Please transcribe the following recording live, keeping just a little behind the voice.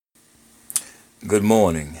Good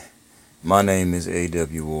morning. My name is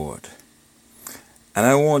A.W. Ward, and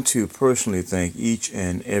I want to personally thank each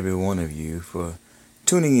and every one of you for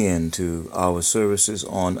tuning in to our services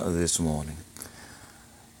on this morning.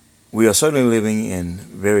 We are certainly living in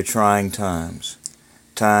very trying times,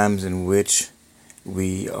 times in which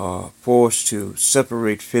we are forced to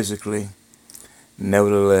separate physically.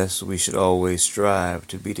 Nevertheless, we should always strive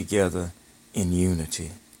to be together in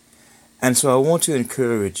unity. And so I want to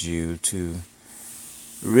encourage you to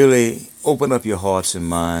really open up your hearts and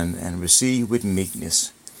mind and receive with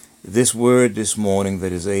meekness this word this morning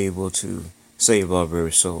that is able to save our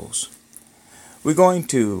very souls. We're going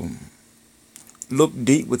to look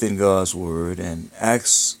deep within God's word and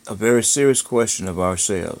ask a very serious question of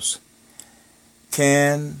ourselves.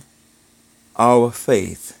 Can our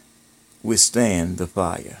faith withstand the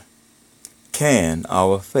fire? Can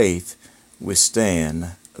our faith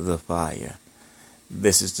withstand the fire?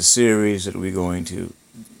 This is the series that we're going to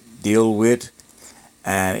deal with,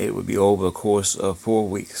 and it will be over a course of 4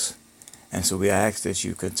 weeks. And so we ask that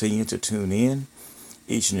you continue to tune in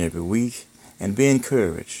each and every week and be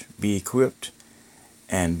encouraged, be equipped,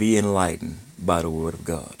 and be enlightened by the Word of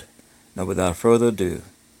God. Now, without further ado,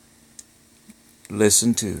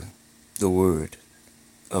 listen to the Word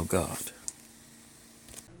of God.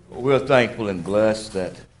 We're thankful and blessed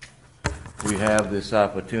that we have this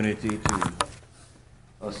opportunity to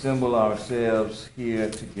assemble ourselves here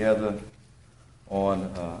together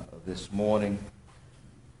on this morning.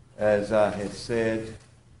 As I had said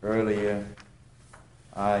earlier,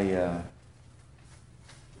 I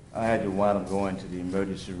had to wind up going to the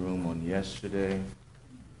emergency room on yesterday,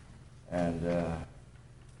 and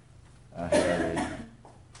I had a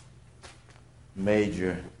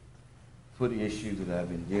major foot issue that I've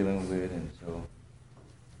been dealing with, and so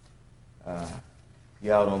if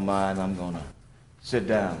y'all don't mind, I'm going to sit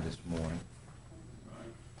down this morning.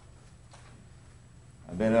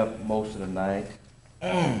 I've been up most of the night,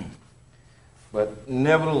 but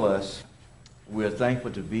nevertheless, we're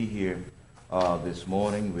thankful to be here this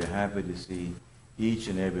morning. We're happy to see each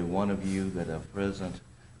and every one of you that are present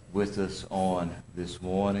with us on this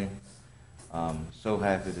morning. I'm so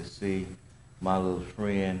happy to see my little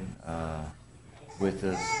friend with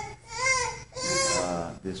us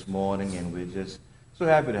this morning, and we're just so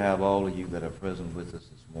happy to have all of you that are present with us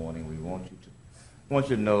this morning. We want you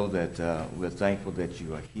to know that we're thankful that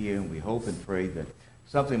you are here, and we hope and pray that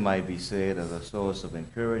something might be said as a source of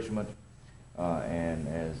encouragement and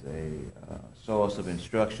as a source of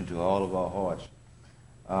instruction to all of our hearts.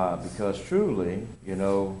 Because truly,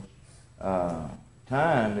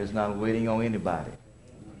 time is not waiting on anybody.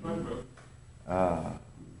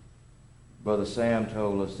 Brother Sam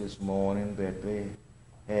told us this morning that they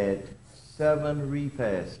had 7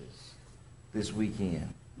 repasses this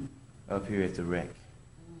weekend up here at the rec.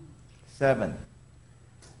 7.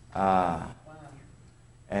 And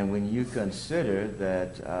when you consider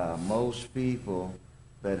that most people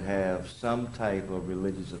that have some type of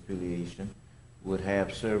religious affiliation would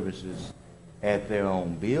have services at their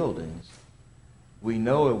own buildings, we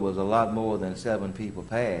know it was a lot more than 7 people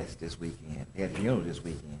passed this weekend, at funeral this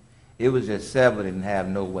weekend. It was just 7 that didn't have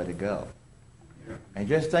nowhere to go. And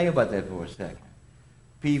just think about that for a second.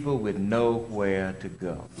 People with nowhere to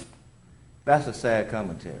go. That's a sad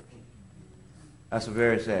commentary. That's a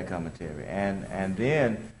very sad commentary. And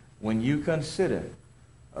then when you consider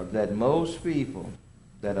that most people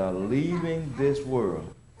that are leaving this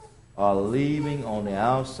world are leaving on the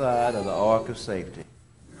outside of the ark of safety.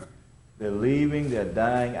 They're leaving, they're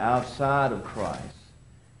dying outside of Christ.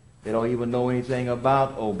 They don't even know anything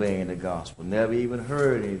about obeying the gospel, never even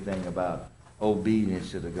heard anything about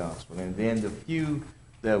obedience to the gospel. And then the few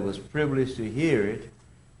that was privileged to hear it,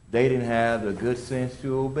 they didn't have the good sense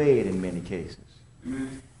to obey it in many cases.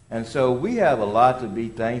 Amen. And so we have a lot to be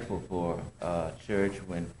thankful for, church,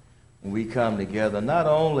 when we come together, not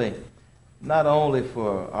only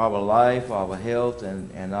for our life, our health,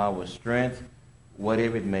 and our strength,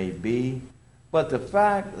 whatever it may be, but the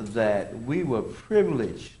fact that we were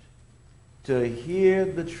privileged to hear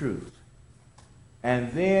the truth,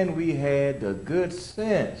 and then we had the good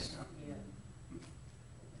sense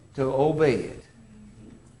to obey it.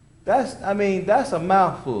 That's a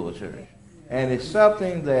mouthful, church. And it's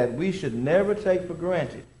something that we should never take for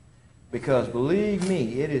granted, because believe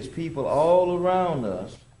me, it is people all around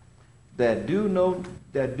us that do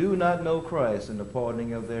not know Christ and the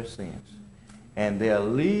pardoning of their sins. And they're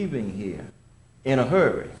leaving here in a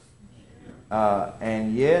hurry.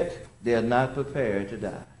 And yet they're not prepared to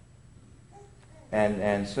die.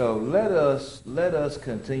 And so let us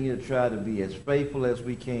continue to try to be as faithful as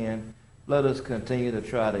we can. Let us continue to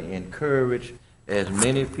try to encourage as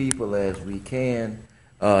many people as we can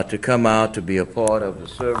to come out to be a part of the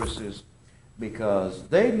services, because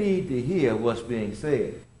they need to hear what's being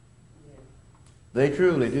said. They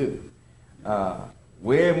truly do.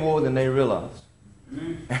 Way more than they realize.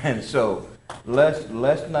 And so let's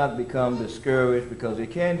not become discouraged, because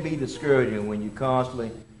it can be discouraging when you're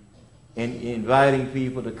constantly inviting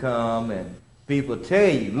people to come and people tell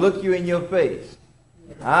you, look you in your face,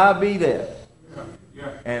 I'll be there.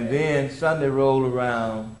 And then Sunday roll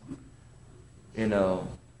around,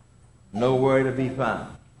 nowhere to be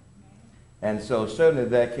found. And so certainly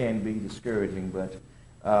that can be discouraging, but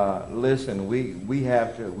listen, we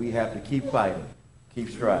have to keep fighting, keep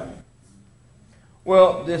striving.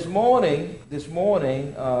 Well, this morning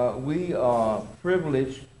we are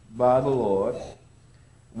privileged by the Lord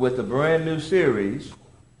with a brand new series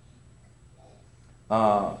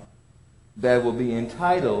that will be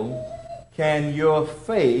entitled, Can Your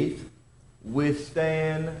Faith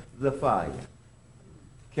Withstand the Fire?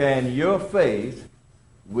 Can your faith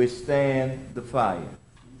withstand the fire?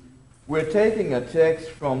 We're taking a text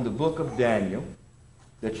from the book of Daniel.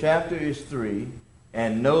 The chapter is 3,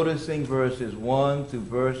 and noticing verses 1 to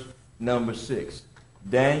verse number 6.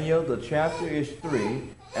 Daniel, the chapter is 3,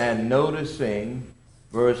 and noticing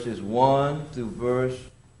verses 1 to verse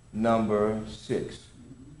number 6.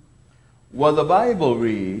 Well, the Bible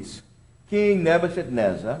reads, King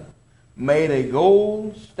Nebuchadnezzar made a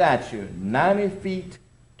gold statue 90 feet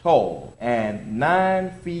tall and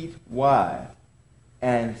 9 feet wide,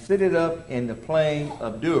 and set it up in the plain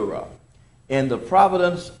of Dura, in the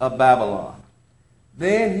province of Babylon.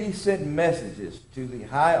 Then he sent messages to the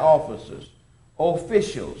high officers,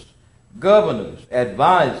 officials, governors,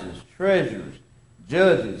 advisors, treasurers,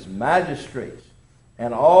 judges, magistrates,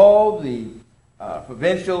 and all the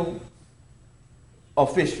provincial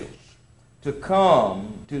officials to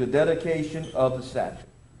come to the dedication of the statue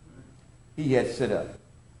he had set up.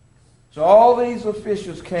 So all these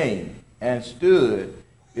officials came and stood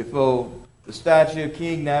before the statue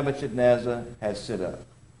King Nebuchadnezzar had set up.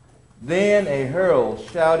 Then a herald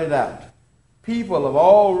shouted out, People of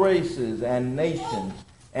all races and nations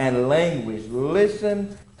and language,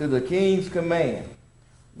 listen to the king's command.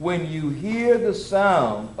 When you hear the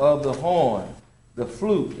sound of the horn, the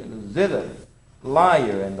flute and the zither,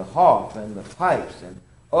 lyre and the harp and the pipes and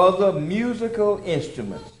other musical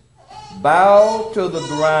instruments, bow to the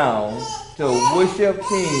ground to worship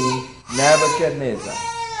King Nebuchadnezzar,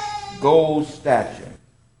 gold statue.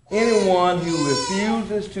 Anyone who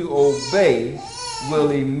refuses to obey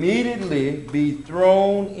will immediately be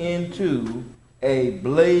thrown into a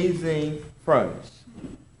blazing furnace.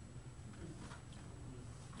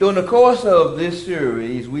 During the course of this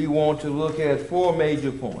series, we want to look at 4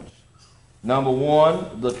 major points. Number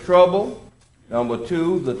 1, the trouble. Number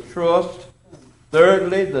 2, the trust.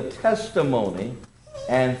 Thirdly, the testimony.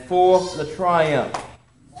 And 4th, the triumph.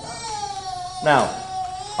 Now,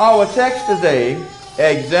 our text today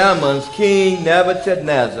examines King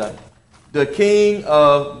Nebuchadnezzar, the king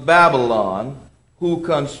of Babylon, who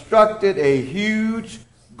constructed a huge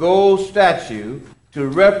gold statue to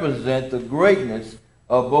represent the greatness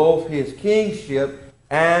of both his kingship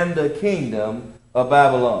and the kingdom of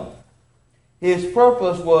Babylon. His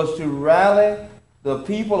purpose was to rally the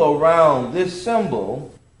people around this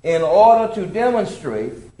symbol in order to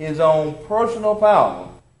demonstrate his own personal power,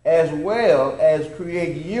 as well as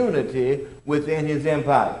create unity within his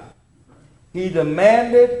empire. He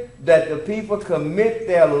demanded that the people commit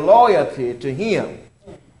their loyalty to him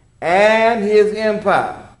and his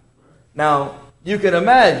empire. Now, you can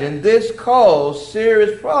imagine this caused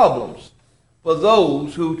serious problems for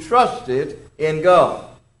those who trusted in God.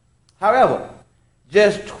 However,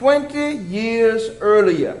 just 20 years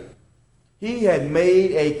earlier, he had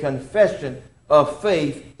made a confession of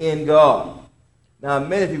faith in God. Now,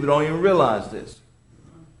 many people don't even realize this.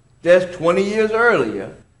 Just 20 years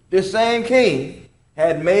earlier, this same king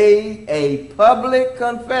had made a public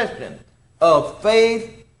confession of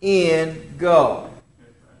faith in God.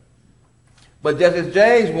 But just as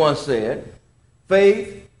James once said,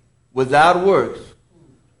 faith without works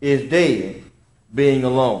is dead, being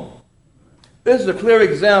alone. This is a clear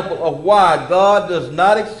example of why God does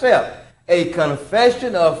not accept a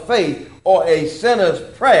confession of faith or a sinner's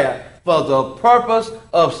prayer for the purpose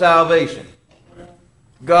of salvation.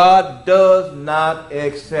 God does not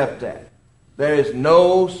accept that. There is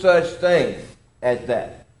no such thing as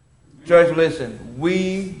that. Church, listen,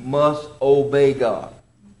 we must obey God,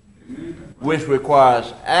 which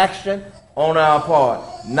requires action on our part,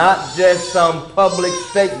 not just some public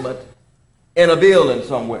statement in a building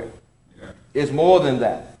somewhere. It's more than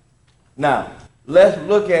that. Now, let's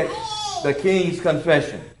look at the king's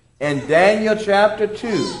confession. In Daniel chapter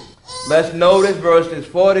 2, let's notice verses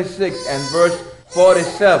 46 and verse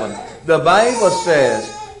 47. The Bible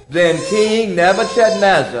says, then King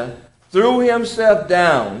Nebuchadnezzar threw himself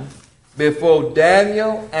down before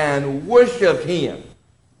Daniel and worshipped him.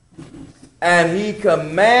 And he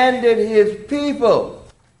commanded his people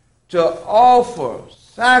to offer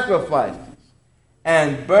sacrifices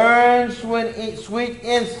and burn sweet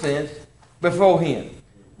incense before him.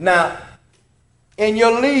 Now, in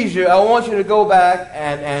your leisure, I want you to go back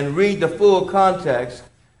and read the full context,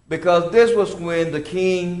 because this was when the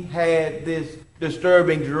king had this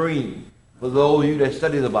disturbing dream, for those of you that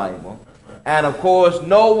study the Bible. And of course,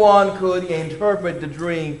 no one could interpret the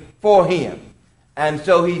dream for him. And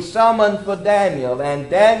so he summoned for Daniel, and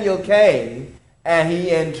Daniel came and he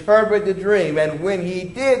interpreted the dream. And when he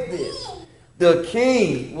did this, the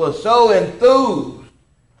king was so enthused,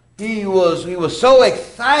 he was so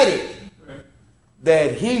excited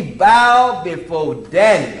that he bowed before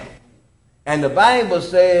Daniel. And the Bible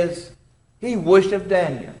says he worshiped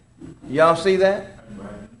Daniel. Y'all see that?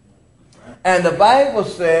 And the Bible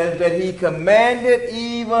says that he commanded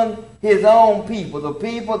even his own people, the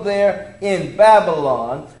people there in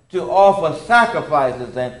Babylon, to offer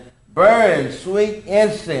sacrifices and burn sweet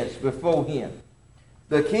incense before him.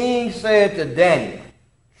 The king said to Daniel,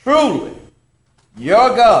 truly,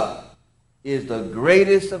 your God is the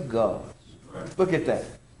greatest of gods. Look at that.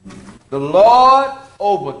 The Lord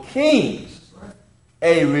over kings,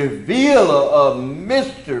 a revealer of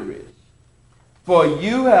mysteries. For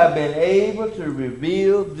you have been able to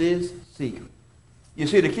reveal this secret. You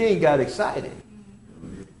see, the king got excited.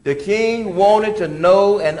 The king wanted to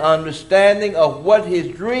know an understanding of what his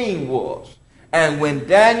dream was. And when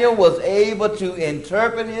Daniel was able to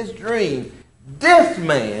interpret his dream, this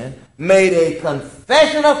man made a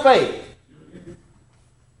confession of faith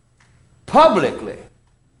publicly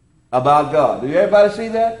about God. Do everybody see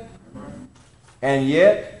that? And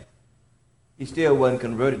yet, he still wasn't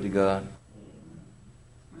converted to God.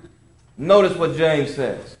 Notice what James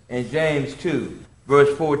says in James 2,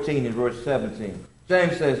 verse 14 and verse 17.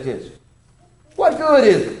 James says this, what good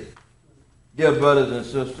is it, dear brothers and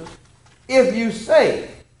sisters, if you say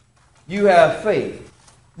you have faith,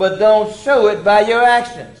 but don't show it by your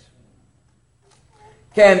actions?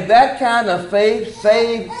 Can that kind of faith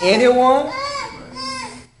save anyone?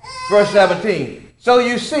 Verse 17. So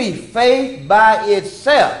you see, faith by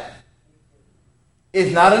itself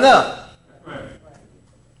is not enough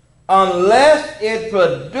unless it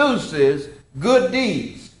produces good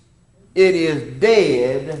deeds. It is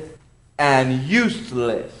dead and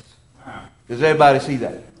useless. Does everybody see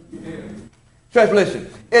that? Church, listen.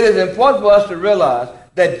 It is important for us to realize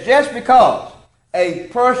that just because a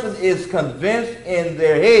person is convinced in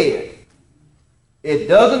their head, it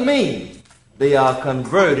doesn't mean they are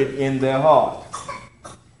converted in their heart.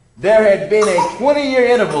 There had been a 20-year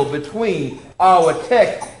interval between our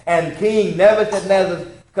text and King Nebuchadnezzar's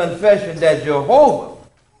confession that Jehovah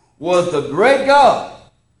was the great God,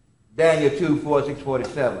 Daniel 2, 46,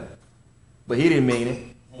 47. But he didn't mean it.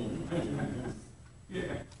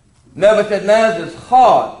 Nebuchadnezzar's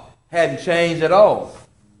heart hadn't changed at all.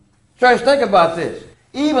 Church, think about this.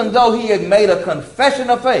 Even though he had made a confession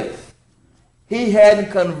of faith, he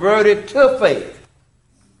hadn't converted to faith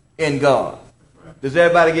in God. Does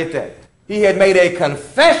everybody get that? He had made a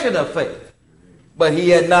confession of faith, but he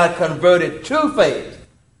had not converted to faith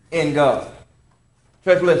in God.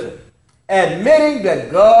 Church, listen. Admitting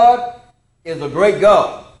that God is a great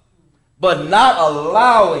God, but not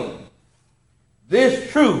allowing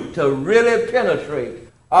this truth to really penetrate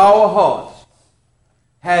our hearts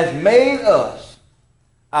has made us,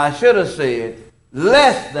 I should have said,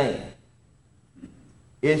 less than.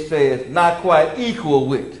 It says not quite equal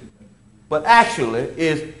with, but actually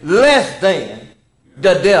is less than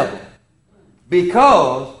the devil,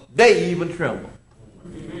 because they even tremble.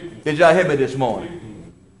 Did y'all hear me this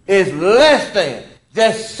morning? It's less than.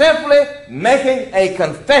 Just simply making a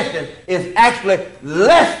confession is actually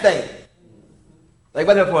less than. Think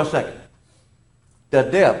about that for a second. The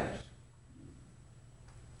devils.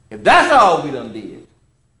 If that's all we done did,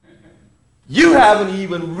 you haven't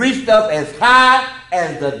even reached up as high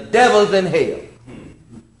as the devils in hell.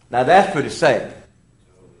 Now that's pretty sad.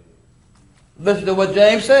 Listen to what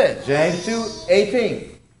James says. James 2:18.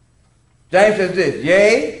 James says this,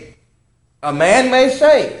 yea, a man may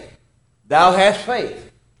say, thou hast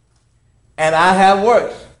faith, and I have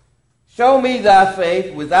works. Show me thy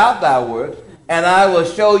faith without thy works, and I will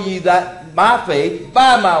show you that my faith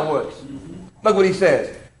by my works. Look what he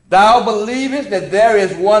says. Thou believest that there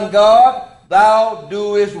is one God, thou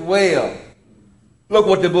doest well. Look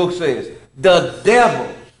what the book says. The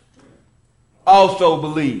devils also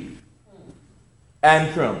believe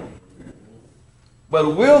and tremble.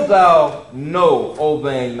 But wilt thou know, O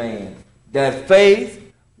vain man, that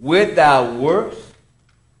faith without works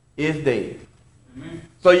is dead? Amen.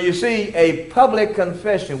 So you see, a public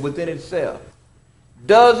confession within itself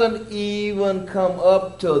doesn't even come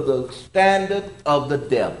up to the standard of the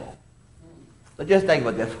devil. So just think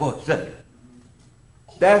about that for a second.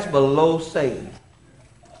 That's below Satan.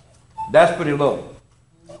 That's pretty low.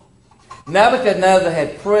 Nebuchadnezzar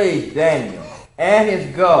had praised Daniel and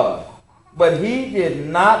his God, but he did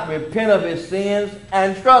not repent of his sins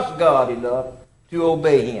and trust God enough to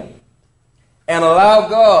obey him and allow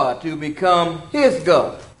God to become his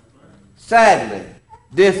God. Sadly,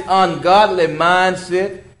 this ungodly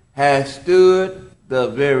mindset has stood the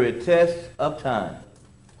very test of time.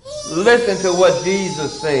 Listen to what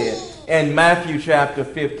Jesus said in Matthew chapter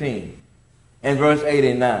 15 and verse 8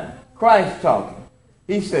 and 9. Christ talking.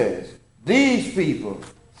 He says, these people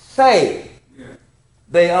say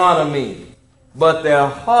they honor me, but their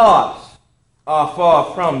hearts are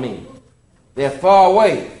far from me. They're far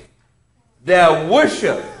away. Their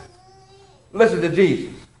worship, listen to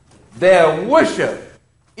Jesus, their worship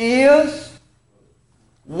is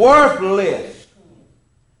worthless,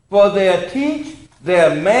 for they teach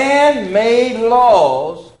their man-made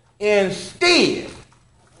laws instead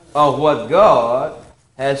of what God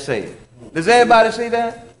has said. Does everybody see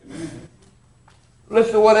that?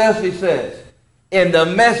 Listen to what else he says in the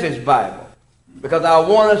Message Bible, because I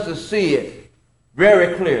want us to see it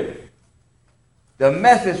very clearly. The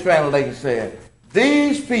Message translation says,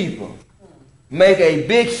 these people make a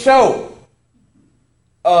big show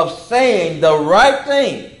of saying the right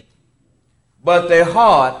thing, but their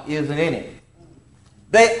heart isn't in it.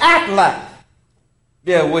 They act like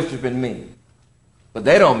they're worshiping me, but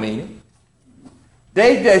they don't mean it.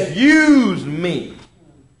 They just use me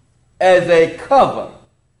as a cover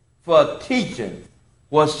for teaching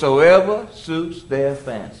whatsoever suits their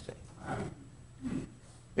fancy.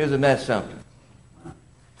 Isn't that something?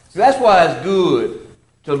 So that's why it's good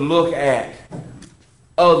to look at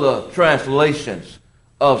other translations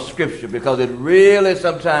of Scripture, because it really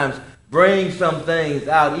sometimes brings some things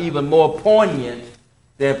out even more poignant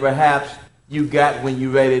than perhaps you got when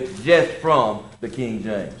you read it just from the King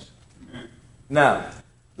James. Now,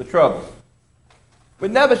 the trouble.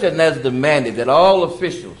 When Nebuchadnezzar demanded that all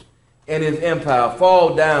officials in his empire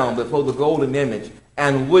fall down before the golden image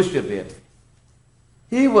and worship it,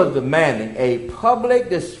 he was demanding a public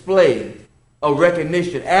display of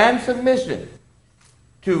recognition and submission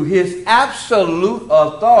to his absolute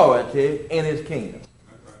authority in his kingdom.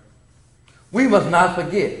 We must not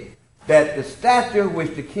forget that the statue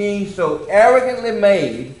which the king so arrogantly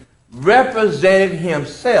made represented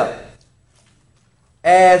himself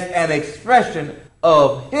as an expression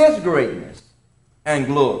of his greatness and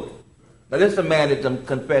glory. Now, this is a man that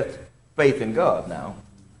confessed faith in God now.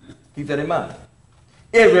 Keep that in mind.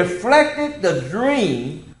 It reflected the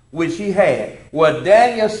dream which he had, where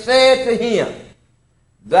Daniel said to him,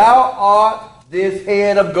 thou art this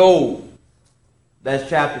head of gold. That's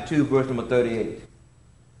chapter 2, verse number 38.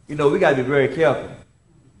 You know, we got to be very careful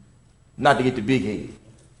not to get the big head.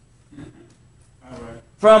 All right.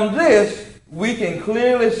 From this, we can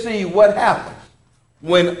clearly see what happens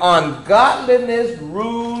when ungodliness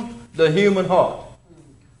rules the human heart.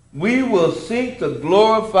 We will seek to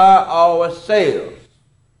glorify ourselves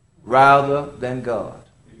rather than God.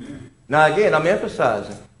 Amen. Now again, I'm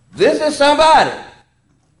emphasizing, this is somebody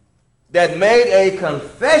that made a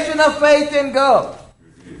confession of faith in God.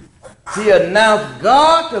 He announced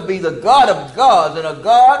God to be the God of gods and a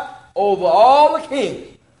God over all the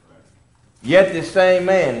kingdoms. Yet this same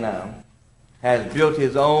man now has built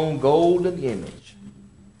his own golden image.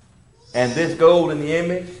 And this golden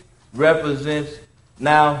image represents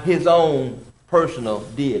now his own personal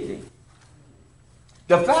deity.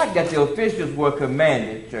 The fact that the officials were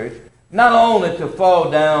commanded, church, not only to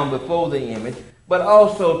fall down before the image, but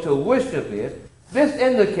also to worship it, this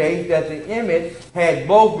indicates that the image had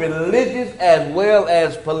both religious as well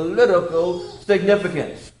as political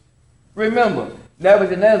significance. Remember,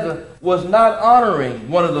 Nebuchadnezzar was not honoring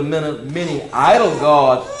one of the many idol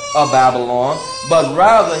gods of Babylon, but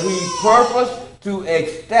rather he purposed to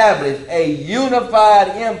establish a unified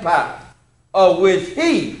empire of which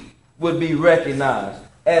he would be recognized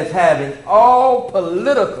as having all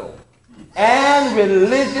political and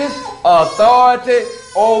religious authority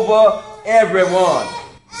over everyone.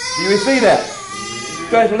 Do you see that?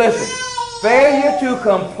 Church, listen. Failure to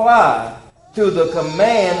comply to the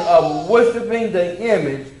command of worshiping the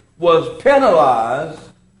image was penalized,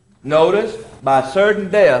 notice, by certain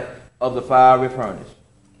death of the fiery furnace.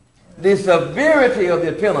 The severity of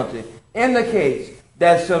the penalty indicates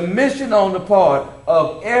that submission on the part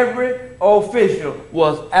of every official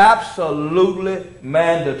was absolutely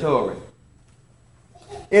mandatory.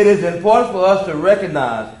 It is important for us to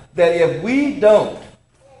recognize that if we don't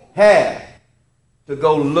have to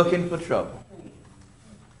go looking for trouble.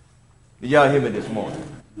 Did y'all hear me this morning?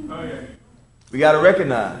 Oh, yeah. We got to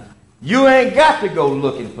recognize you ain't got to go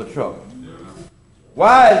looking for trouble.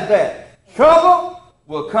 Why is that? Trouble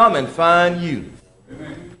will come and find you.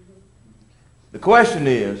 Amen. The question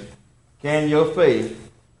is, can your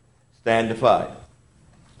faith stand the fire?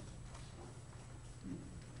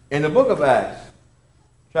 In the book of Acts,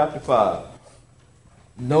 chapter 5,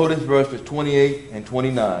 notice verses 28 and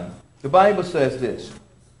 29. The Bible says this.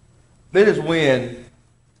 This is when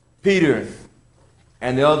Peter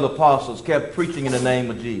and the other apostles kept preaching in the name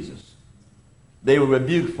of Jesus. They were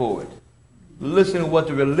rebuked for it. Listen to what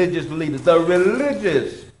the religious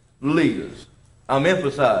leaders, I'm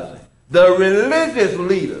emphasizing, the religious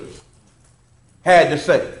leaders had to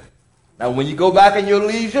say. Now, when you go back in your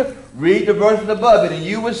leisure, read the verses above it, and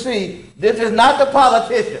you will see this is not the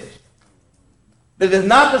politicians. This is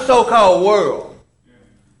not the so-called world.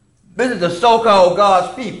 This is the so-called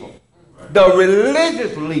God's people. The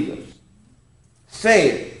religious leaders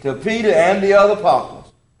said to Peter and the other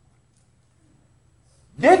apostles,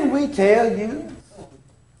 didn't we tell you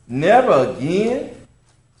never again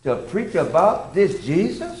to preach about this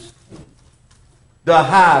Jesus? The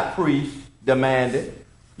high priest demanded.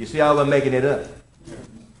 You see how we're making it up.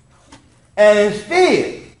 And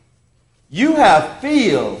instead, you have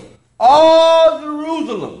filled all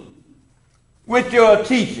Jerusalem with your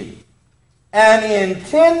teaching and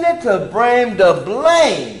intended to bring the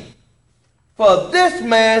blame for this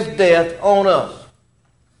man's death on us.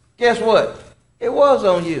 Guess what? It was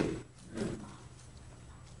on you.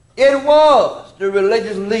 It was the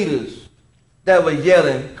religious leaders that were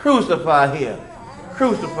yelling, crucify him,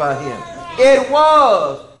 crucify him. It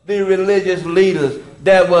was the religious leaders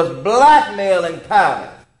that was blackmailing Pilate.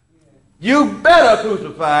 You better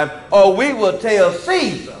crucify him or we will tell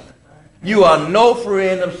Caesar you are no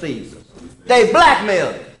friend of Caesar. They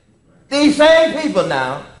blackmailed him. These same people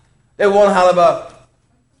now, they want to holler about,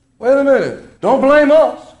 wait a minute, don't blame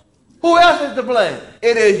us. Who else is to blame?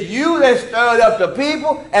 It is you that stirred up the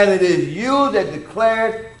people, and it is you that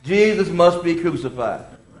declared Jesus must be crucified.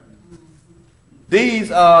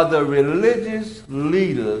 These are the religious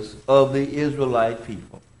leaders of the Israelite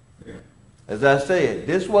people. As I said,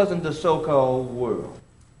 this wasn't the so-called world.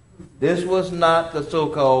 This was not the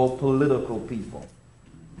so-called political people.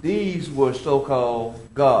 These were so-called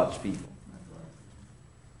God's people.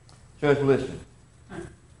 Church, listen.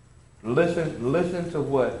 Listen to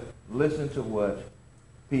what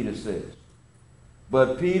Peter says.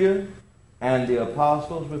 But Peter and the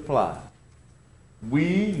apostles replied,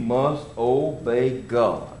 we must obey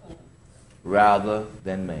God rather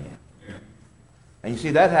than man. And you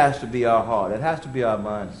see, that has to be our heart. That has to be our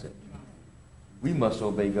mindset. We must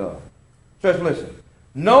obey God. Church, listen.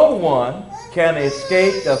 No one can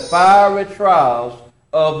escape the fiery trials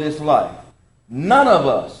of this life. None of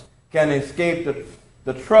us can escape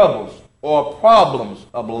the troubles or problems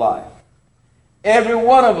of life. Every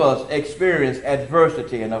one of us experience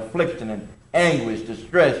adversity and affliction and anguish,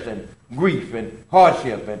 distress and grief and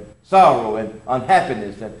hardship and sorrow and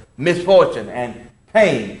unhappiness and misfortune and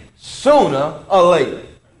pain sooner or later.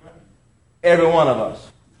 Every one of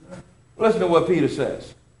us. Listen to what Peter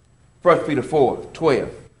says. 1 Peter 4:12.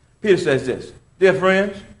 Peter says this, dear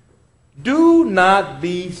friends, do not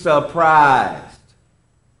be surprised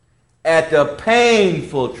at the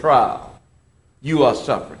painful trial you are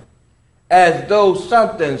suffering, as though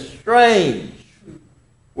something strange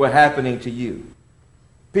were happening to you.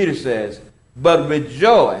 Peter says, but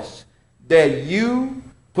rejoice that you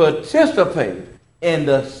participate in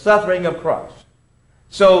the suffering of Christ,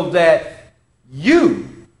 so that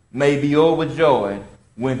you may be overjoyed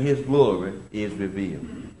when his glory is revealed.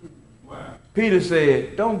 Wow. Peter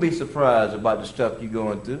said, don't be surprised about the stuff you're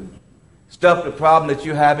going through. The problem that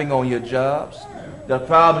you're having on your jobs, the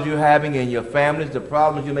problems you're having in your families, the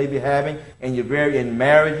problems you may be having in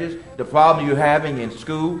marriages, the problems you're having in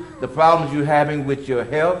school, the problems you're having with your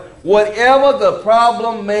health. Whatever the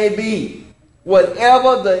problem may be,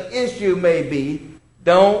 whatever the issue may be,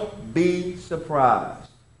 don't be surprised.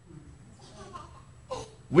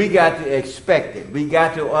 We got to expect it. We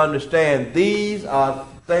got to understand these are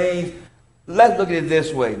things. Let's look at it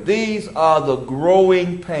this way. These are the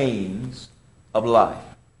growing pains of life.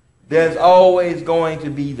 There's always going to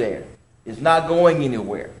be there. It's not going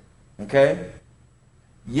anywhere. Okay?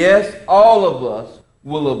 Yes, all of us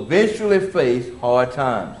will eventually face hard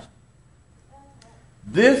times.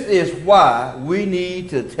 This is why we need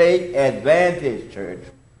to take advantage, church,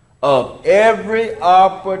 of every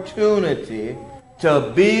opportunity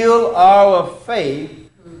to build our faith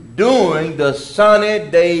during the sunny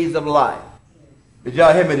days of life. Did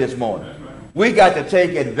y'all hear me this morning? We got to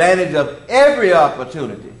take advantage of every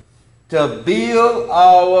opportunity to build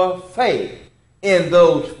our faith in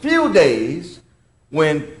those few days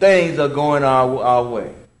when things are going our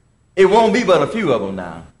way. It won't be but a few of them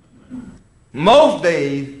now. Most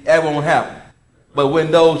days that won't happen. But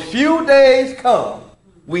when those few days come,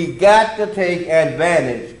 we got to take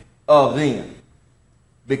advantage of them,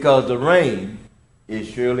 because the rain is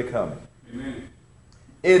surely coming. Amen.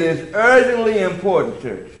 It is urgently important,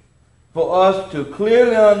 church, for us to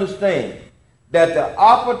clearly understand that the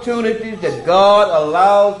opportunities that God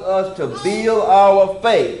allows us to build our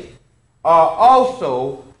faith are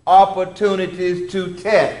also opportunities to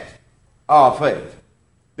test our faith.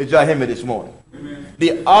 Did y'all hear me this morning? Amen.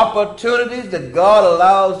 The opportunities that God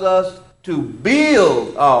allows us to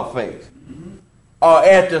build our faith are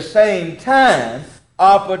at the same time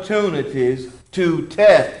opportunities to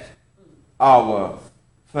test our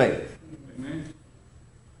faith. Amen.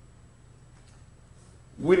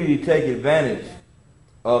 We need to take advantage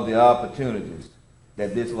of the opportunities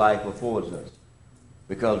that this life affords us.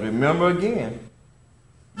 Because remember again,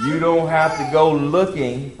 you don't have to go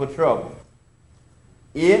looking for trouble.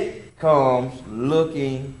 It comes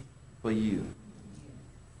looking for you.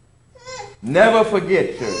 Never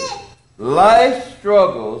forget, church, life's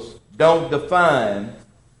struggles don't define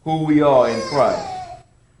who we are in Christ,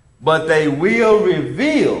 but they will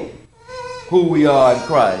reveal who we are in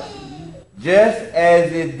Christ, just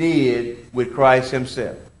as it did with Christ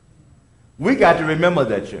himself. We got to remember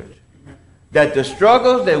that, church, that the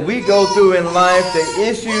struggles that we go through in life, the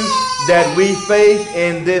issues that we face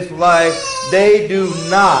in this life, they do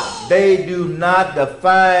not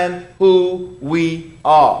define who we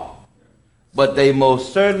are. But they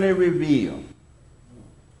most certainly reveal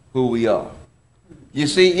who we are. You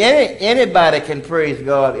see, anybody can praise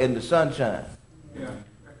God in the sunshine.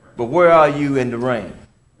 But where are you in the rain?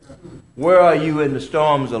 Where are you in the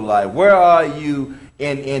storms of life? Where are you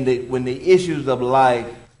when the issues of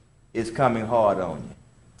life is coming hard on you?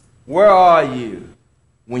 Where are you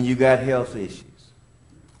when you got health issues?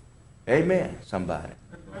 Amen, somebody.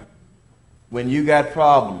 When you got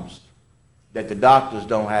problems that the doctors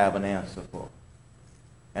don't have an answer for,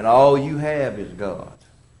 and all you have is God,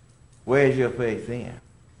 where's your faith in?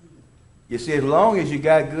 You see, as long as you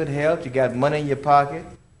got good health, you got money in your pocket,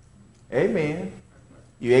 amen,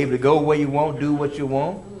 you're able to go where you want, do what you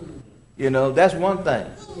want, that's one thing.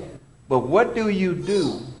 But what do you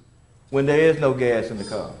do when there is no gas in the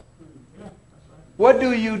car? What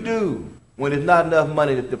do you do when there's not enough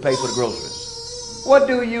money to pay for the groceries? What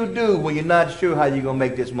do you do when you're not sure how you're going to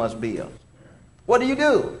make this month's bill? What do you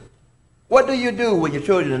do? What do you do when your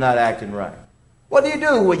children are not acting right? What do you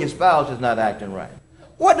do when your spouse is not acting right?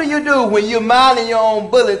 What do you do when you're minding your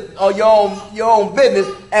own bullet or your own business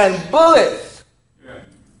and bullets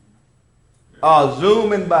are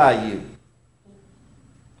zooming by you?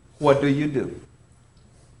 What do you do?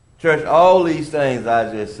 Church, all these things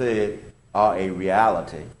I just said are a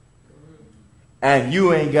reality. And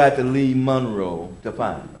you ain't got to leave Monroe to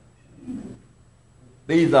find them.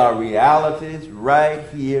 These are realities right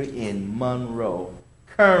here in Monroe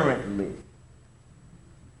currently.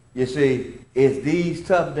 You see, it's these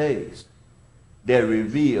tough days that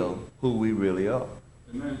reveal who we really are.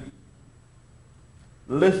 Amen.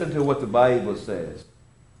 Listen to what the Bible says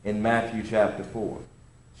in Matthew chapter 4,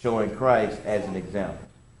 showing Christ as an example.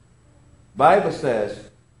 Bible says,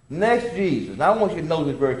 next Jesus, now I want you to know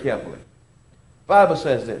this very carefully. Bible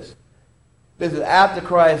says this. This is after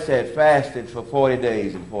Christ had fasted for 40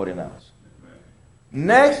 days and 40 nights.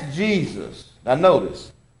 Next Jesus, now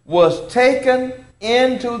notice, was taken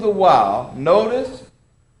into the wild, notice,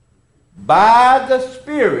 by the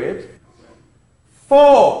Spirit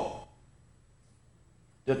for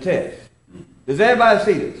the test. Does everybody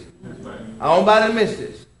see this? I don't want to miss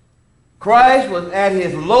this. Christ was at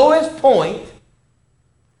his lowest point,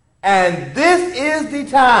 and this is the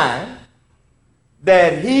time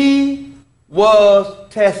that he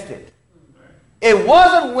was tested. It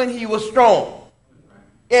wasn't when he was strong.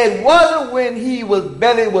 It wasn't when his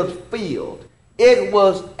belly was filled. It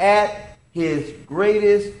was at his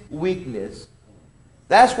greatest weakness.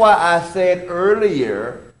 That's why I said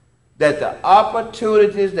earlier that the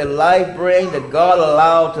opportunities that life brings, that God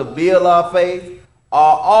allowed to build our faith,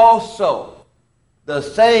 are also the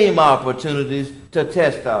same opportunities to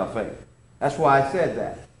test our faith. That's why I said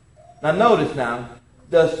that. Now notice now,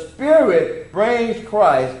 the Spirit brings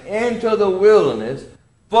Christ into the wilderness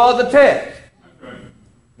for the test. Right.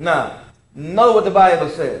 Now, know what the Bible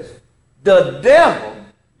says. The devil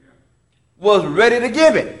was ready to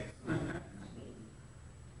give it.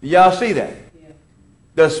 Y'all see that?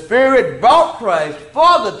 The Spirit brought Christ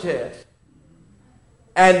for the test,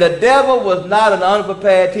 and the devil was not an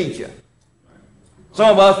unprepared teacher. Some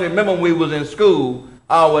of us remember when we was in school,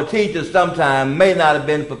 our teachers sometimes may not have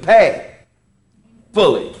been prepared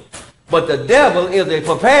fully. But the devil is a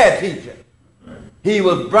prepared teacher. He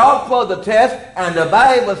was brought for the test, and the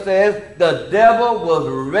Bible says the devil was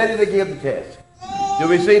ready to give the test. Do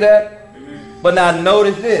we see that? But now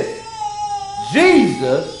notice this.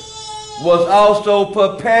 Jesus was also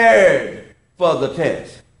prepared for the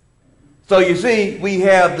test. So you see, we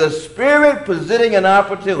have the Spirit presenting an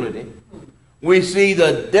opportunity. We see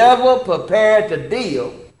the devil prepared to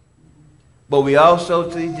deal, but we also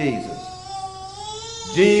see Jesus.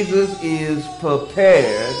 Jesus is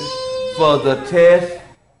prepared for the test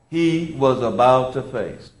he was about to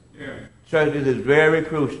face. Yeah. Church, it is very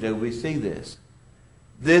crucial that we see this.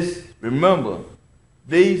 Remember,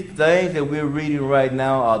 these things that we're reading right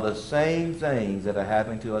now are the same things that are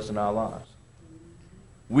happening to us in our lives.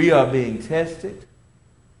 We are being tested.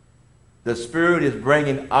 The Spirit is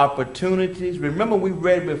bringing opportunities. Remember we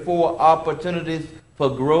read before opportunities for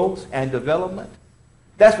growth and development?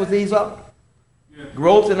 That's what these are. Yeah.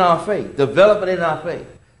 Growth in our faith, development in our faith.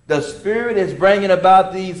 The Spirit is bringing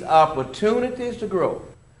about these opportunities to grow.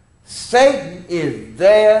 Satan is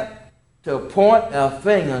there to point a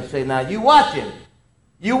finger and say, now you watch him.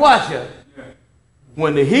 You watch him. Yeah.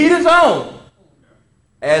 When the heat is on,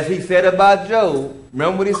 as he said about Job,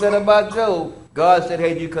 remember what he said about Job? God said,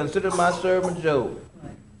 hey, do you consider my servant Job?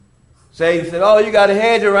 Satan said, oh, you got a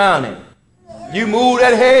hedge around him. You move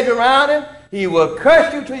that hedge around him, he will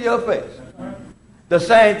curse you to your face. The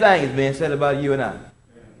same thing is being said about you and I.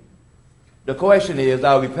 The question is,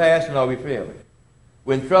 are we passing or are we failing?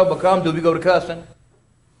 When trouble comes, do we go to cussing?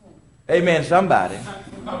 Amen, somebody.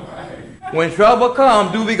 When trouble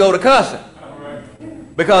comes, do we go to cussing?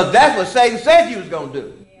 Because that's what Satan said you was going to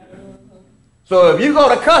do. So if you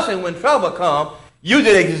go to cussing when trouble comes, you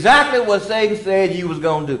did exactly what Satan said you was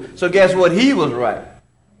going to do. So guess what? He was right.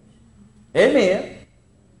 Amen.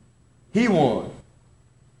 He won.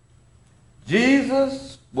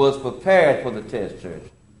 Jesus was prepared for the test, church.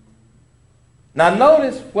 Now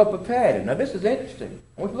notice what prepared him. Now this is interesting.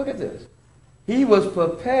 I want you to look at this. He was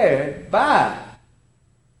prepared by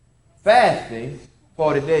fasting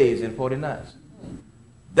 40 days and 40 nights.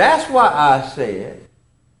 That's why I said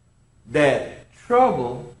that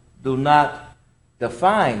trouble do not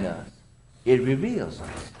define us. It reveals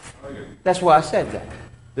us. That's why I said that.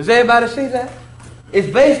 Does everybody see that?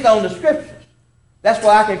 It's based on the Scriptures. That's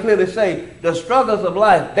why I can clearly say the struggles of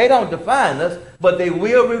life, they don't define us, but they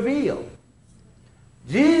will reveal.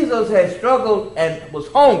 Jesus had struggled and was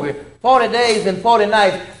hungry 40 days and 40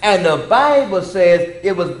 nights, and the Bible says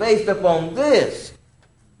it was based upon this.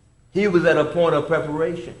 He was at a point of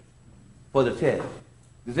preparation for the test.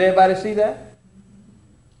 Does everybody see that?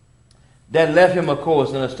 That left him, of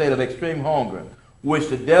course, in a state of extreme hunger, which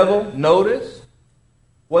the devil, notice,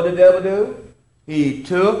 what did the devil do? He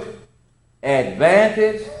took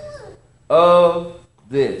advantage of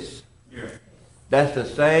this. Yeah. That's the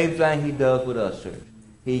same thing he does with us, church.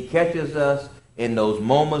 He catches us in those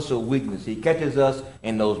moments of weakness. He catches us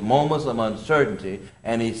in those moments of uncertainty,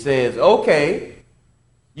 and he says, okay,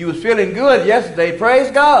 you was feeling good yesterday, praise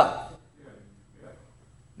God.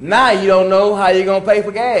 Now you don't know how you're going to pay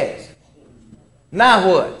for gas. Now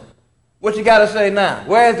what? What you got to say now?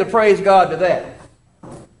 Where's the praise God to that?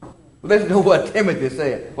 Listen to what Timothy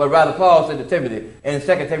said. Well, rather Paul said to Timothy in 2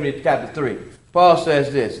 Timothy chapter 3. Paul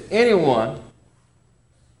says this, anyone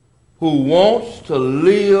who wants to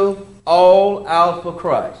live all out for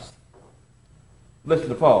Christ, listen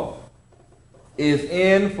to Paul, is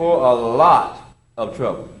in for a lot of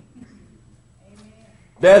trouble.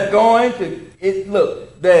 There's going to,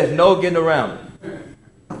 look, there's no getting around it.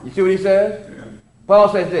 You see what he says? Paul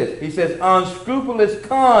says this. He says, unscrupulous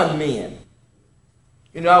con men.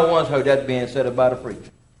 You know, I once heard that being said about a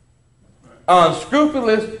preacher.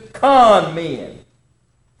 Unscrupulous con men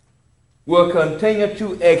will continue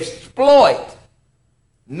to exploit.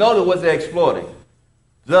 Notice what they're exploiting.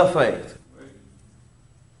 The faith.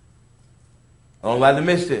 I don't like to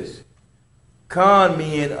miss this. Con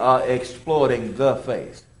men are exploiting the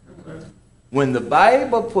faith. When the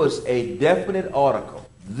Bible puts a definite article,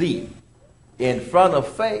 the, in front of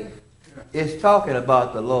faith, it's talking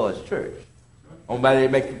about the Lord's church. I want to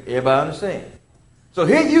make everybody understand. So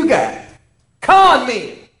here you got Con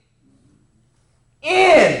men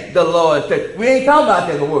in the Lord's church. We ain't talking about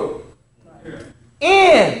that in the world.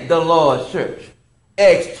 In the Lord's church.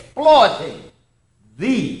 Exploiting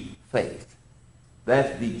the faith.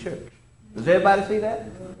 That's the church. Does everybody see that?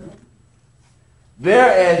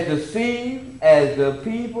 They're as deceived as the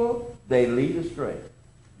people they lead astray.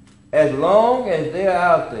 As long as they're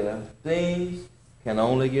out there, things can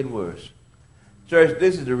only get worse. Church,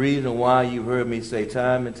 this is the reason why you've heard me say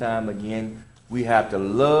time and time again, we have to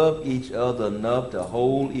love each other enough to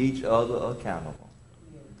hold each other accountable.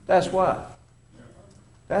 That's why.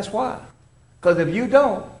 That's why. Because if you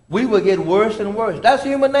don't, we will get worse and worse. That's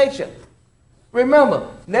human nature. Remember,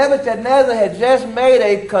 Nebuchadnezzar had just made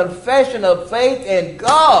a confession of faith in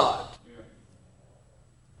God.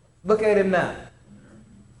 Look at him now.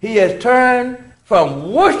 He has turned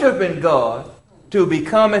from worshiping God to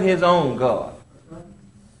becoming his own God.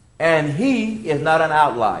 And he is not an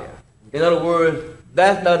outlier. In other words,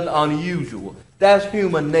 that's nothing unusual. That's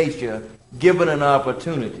human nature given an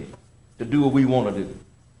opportunity to do what we want to do.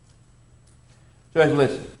 Church,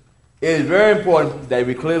 listen. It is very important that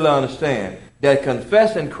we clearly understand that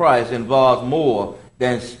confessing Christ involves more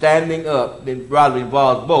than standing up, rather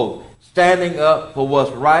involves both standing up for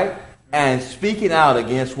what's right and speaking out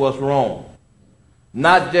against what's wrong.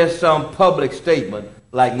 Not just some public statement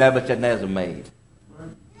like Nebuchadnezzar made.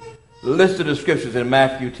 Listen to the scriptures in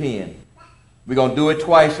Matthew 10. We're going to do it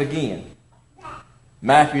twice again.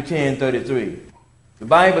 Matthew 10:33. The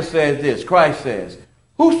Bible says this. Christ says,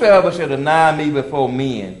 "Whosoever shall deny me before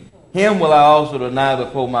men, him will I also deny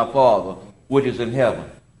before my Father, which is in heaven."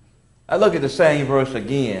 I look at the same verse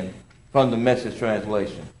again from the Message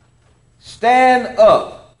translation. "Stand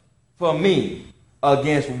up for me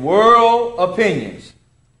against world opinions,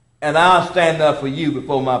 and I'll stand up for you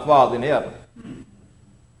before my Father in heaven."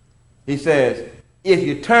 He says, if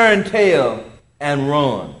you turn tail and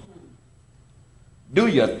run, do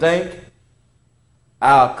you think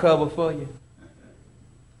I'll cover for you?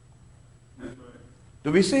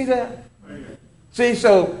 Do we see that? See,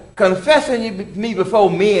 so confessing me before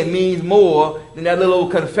men means more than that little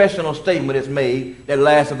old confessional statement that's made that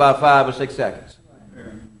lasts about 5 or 6 seconds.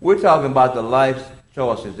 We're talking about the life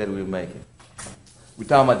choices that we're making. We're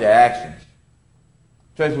talking about the actions.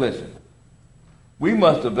 Church, listen. We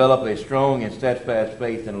must develop a strong and steadfast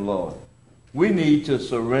faith in the Lord. We need to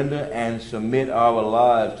surrender and submit our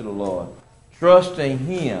lives to the Lord, trusting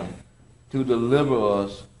Him to deliver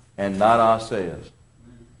us and not ourselves.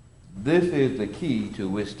 This is the key to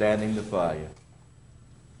withstanding the fire.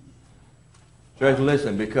 Church,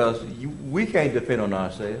 listen, because we can't depend on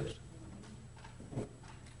ourselves.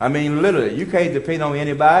 I mean, literally, you can't depend on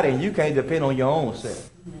anybody, and you can't depend on your own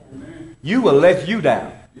self. You will let you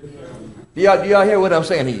down. Do y'all hear what I'm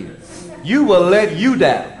saying here? You will let you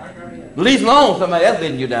down. Least alone somebody else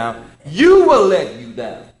letting you down. You will let you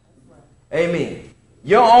down. Amen.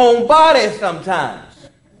 Your own body sometimes.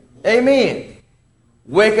 Amen.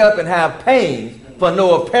 Wake up and have pains for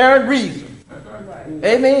no apparent reason.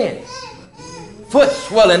 Amen. Foot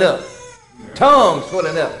swelling up. Tongue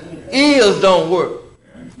swelling up. Ears don't work.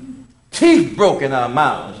 Teeth broke in our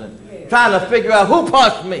mouths. And trying to figure out who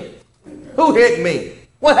punched me. Who hit me.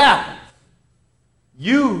 What happened?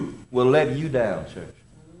 You will let you down, church.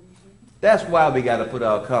 That's why we got to put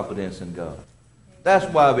our confidence in God. That's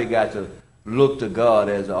why we got to look to God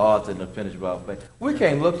as the author and the finisher of our faith. We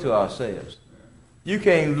can't look to ourselves. You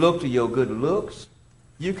can't look to your good looks.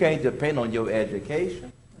 You can't depend on your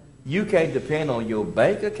education. You can't depend on your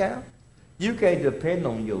bank account. You can't depend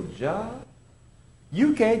on your job.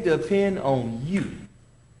 You can't depend on you.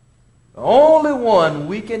 The only one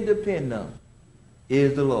we can depend on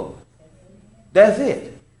is the Lord. That's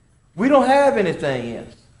it. We don't have anything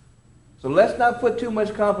else. So let's not put too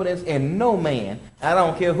much confidence in no man. I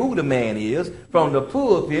don't care who the man is, from the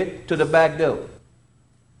pulpit to the back door.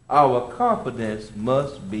 Our confidence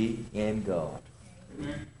must be in God.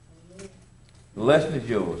 The lesson is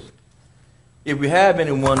yours. If we have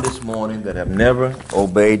anyone this morning that have never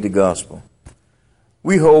obeyed the gospel,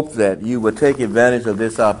 we hope that you will take advantage of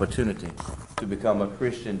this opportunity to become a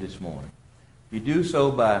Christian this morning. You do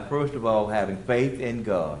so by, first of all, having faith in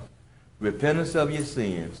God, repentance of your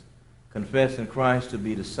sins, confessing Christ to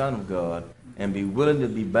be the Son of God, and be willing to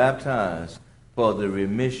be baptized for the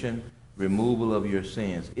removal of your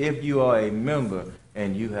sins. If you are a member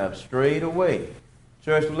and you have strayed away,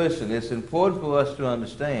 church, listen, it's important for us to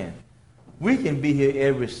understand we can be here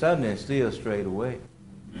every Sunday and still strayed away.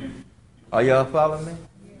 Are y'all following me?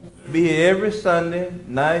 Be here every Sunday,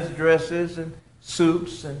 nice dresses and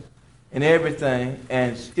suits and everything,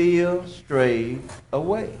 and still strayed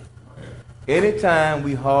away. Anytime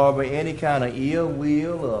we harbor any kind of ill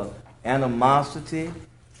will or animosity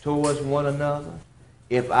towards one another,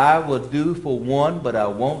 if I will do for one but I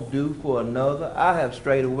won't do for another, I have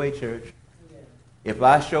strayed away, church. If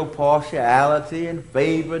I show partiality and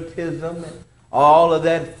favoritism and all of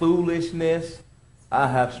that foolishness, I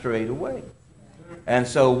have strayed away. And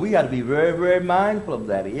so we got to be very, very mindful of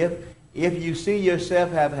that. If you see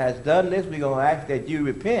yourself has done this, we're going to ask that you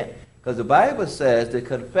repent. Because the Bible says that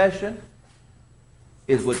confession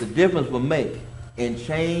is what the difference will make in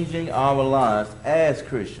changing our lives as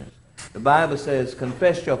Christians. The Bible says,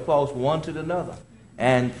 confess your faults one to another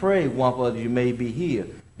and pray one for you may be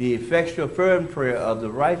healed. The effectual fervent prayer of the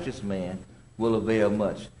righteous man will avail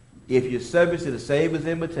much. If you're subject to the Savior's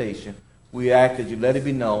invitation, we ask that you let it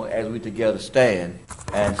be known as we together stand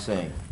and sing.